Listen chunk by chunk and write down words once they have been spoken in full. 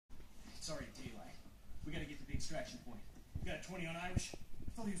We gotta get to the extraction point. You got a 20 on Irish? I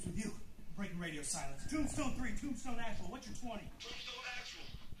thought he was with you. Breaking radio silence. Tombstone 3, Tombstone Actual. What's your 20? Tombstone Actual.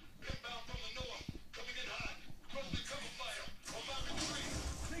 Inbound from the north. Coming in hot. Closely cover fire. On Mountain 3.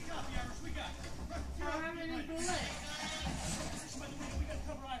 Take off the Irish. We got it. How many bullets? Position by the window. We gotta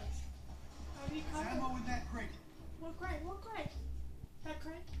cover Irish. How do you cover? Ammo in that crate. What crate? What crate? That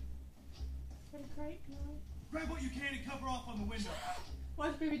crate? That crate? No. Grab what you can and cover off on the window.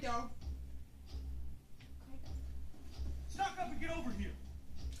 Where's baby dog? Stock up and get over here.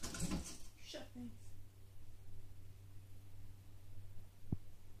 Shut me.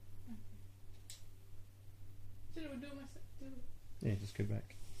 Should I do it myself? Do it. Yeah, just go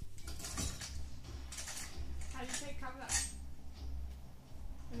back. How do you say cover that?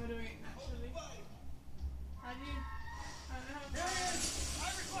 Am I doing it naturally? How do you? I don't know how to. There he is!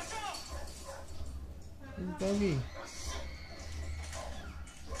 Irish, watch out! I don't know how to. Doggy.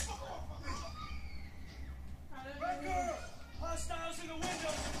 I don't know. Wrecker! Hostiles in the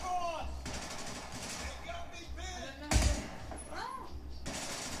windows across! They got me, I man. don't know how to. Ah!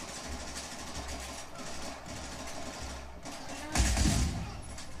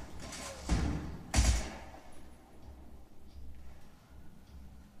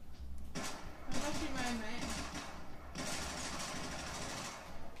 I must be my man.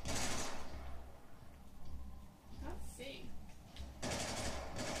 Let's see.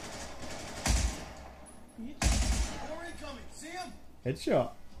 More incoming. See him? Headshot.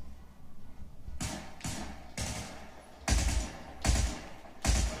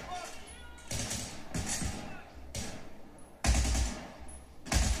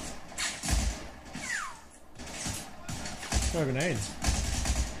 Throw a grenade.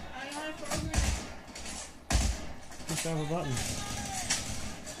 I don't know how to throw a grenade. Just have a button.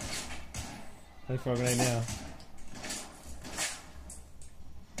 They throw a grenade now.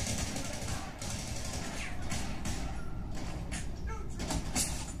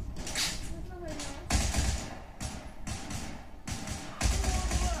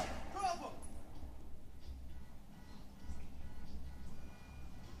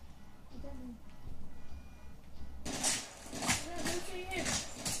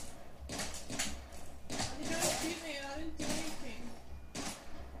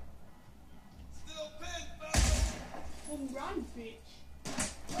 Run, bitch.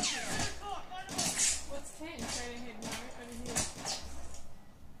 What's 10? Straight ahead, no, over here.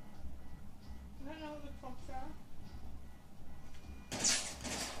 I don't know what the clocks are.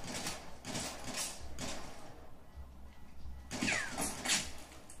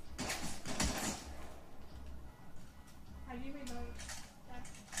 How do you reload?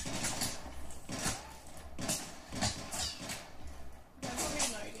 I'm not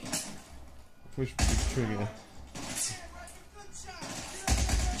reloading. Push the trigger.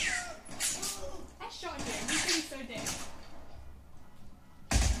 I shot him. He's gonna be so dead.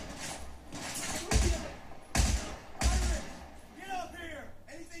 Get up here!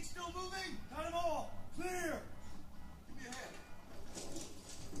 Anything still moving? Got them all. Clear! Give me a hand.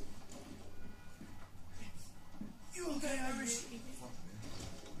 You okay, Irish? Fuck, man.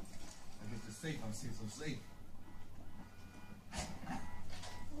 I get this safe. I'm safe, so safe.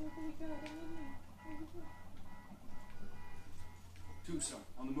 Where did he go? Where did he go? Tombstone,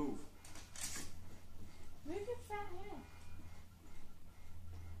 on the move. Move your fat hair.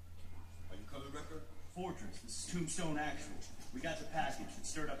 Are you covered, Wrecker? Fortress, this is Tombstone Actual. We got the package that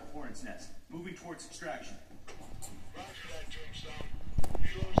stirred up a hornet's nest. Moving towards extraction. Roger that, Tombstone.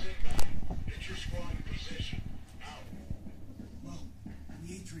 Helos inbound. Get your squad in position. Out. Whoa, in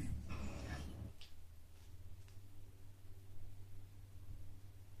the atrium.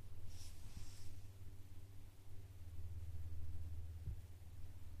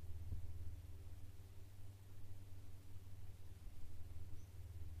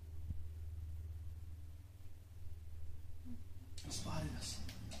 They spotted us.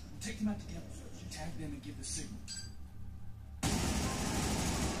 We'll take them out to the upper floors. Tag them and give the signal.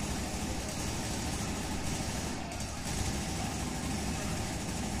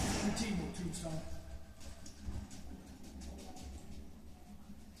 Your team will, Tombstone.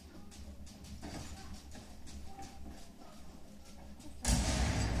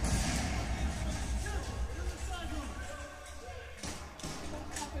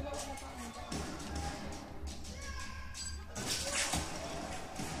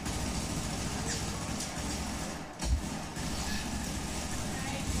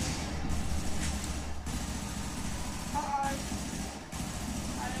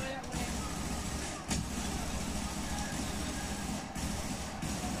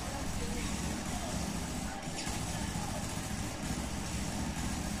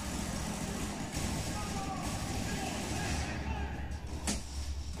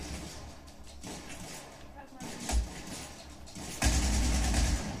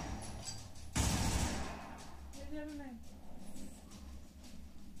 I don't know.